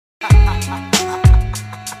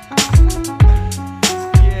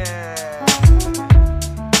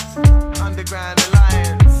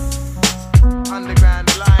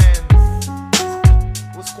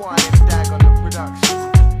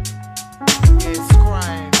Yeah, it's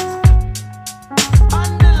crime.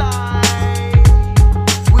 Underline.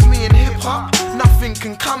 With me in hip-hop, nothing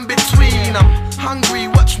can come between. I'm hungry,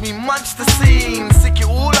 watch me munch the scene. Sick it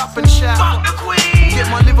all up and shout, fuck the queen. Get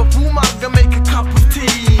my Liverpool mug and make a cup of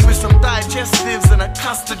tea with some digestives and a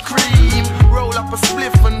custard cream. Roll up a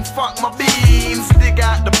spliff and fuck my beans. Dig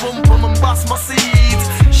out the bum and bust my seeds.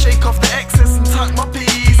 Shake off the excess and tuck my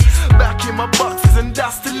peas. Back in my boxes and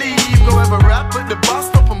dust to leave. Go have a rap at the bus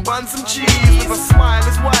stop and bun some cheese. With a smile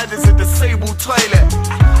as wide as a disabled toilet.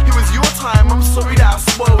 It was your time, I'm sorry that I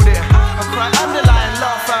spoiled it. I cry, underline,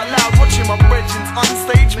 laugh out loud. Watching my brethren on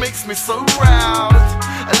stage makes me so proud.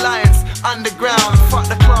 Alliance, underground, fuck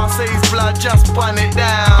the class A's blood, just bun it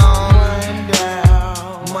down. Mind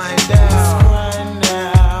down, mind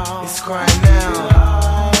down. It's crime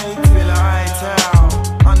now. Till I town.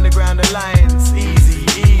 Underground alliance, easy,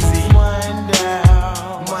 easy. Mind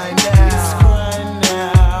down, mind down. It's crime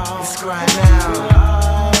now. It's crime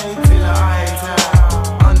now. Till I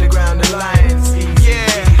town. Underground alliance, easy.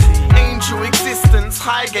 Yeah, angel existence,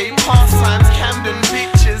 Highgate pastimes, Camden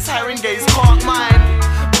pictures, Haringey's Park mine.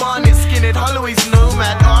 Barnet, Skinhead, Holloway's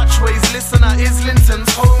nomad, Archways, listener, Islington's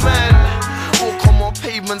home man. Walk on more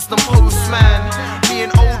pavements than postman. Me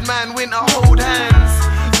and old man winter hold hands.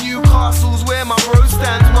 Newcastle's where my bro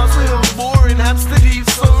stands. Muswell Hill's boring, Hampstead Heath,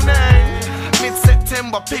 Sonang.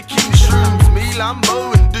 Mid-September picking shrooms. Me,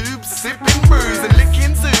 Lambo and Dubes, sipping brews and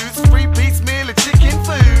licking zoos. 3-piece meal of chicken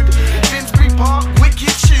food. Finsbury Park,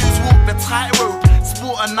 wicked shoes. Walk the tightrope,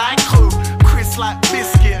 sport a night coat. Crisp like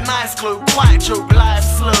biscuit, nice glow, quite joke, life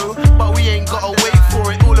slow. But we ain't gotta wait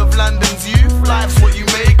for it, all of London's youth. Life's what you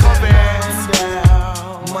make of it.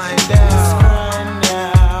 Mind down, mind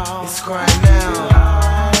down. It's crime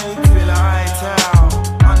now. Till I town.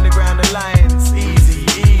 Underground alliance, easy,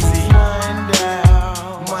 easy. Mind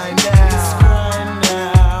down, mind down. It's crime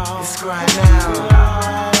now. It's crime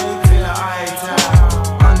now. Till I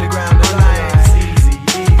town. Underground alliance, easy,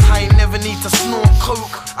 easy. I ain't never need to snort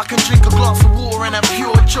coke. I can drink a glass of water and a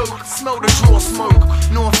pure joke. Smell the draw smoke.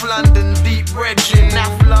 North London, deep red gin,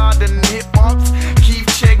 Naflard and hip-hops. Keith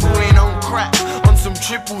Chegwin on crack, on some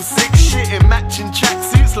 666 shit. In matching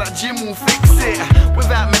tracksuits like Jim will fix it.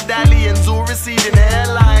 Without medallions or receding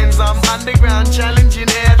hairlines, I'm underground challenging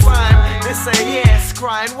airtime. They say, yes,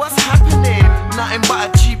 crying, what's happening? Nothing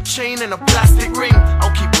but a cheap chain and a plastic ring.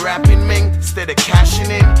 I'll keep rapping, Ming, instead of cashing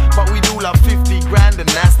in. But we'd all have 50 grand and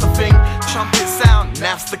that's the thing. Trumpet sound,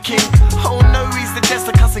 Naf's the king. Oh no, he's the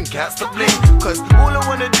jester, cussing cats to bling. Cause all I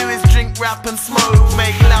wanna do is drink, rap and smoke.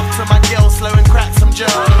 Make love to my girl slow and crack some joke.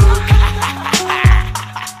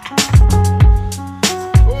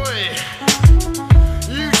 Oi,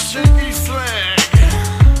 you shaky slag.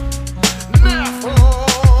 Naf,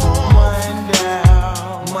 mind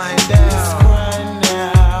down, mind down. It's crime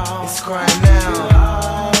now. It's crime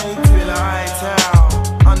now. Till I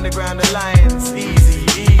town. Underground alliance.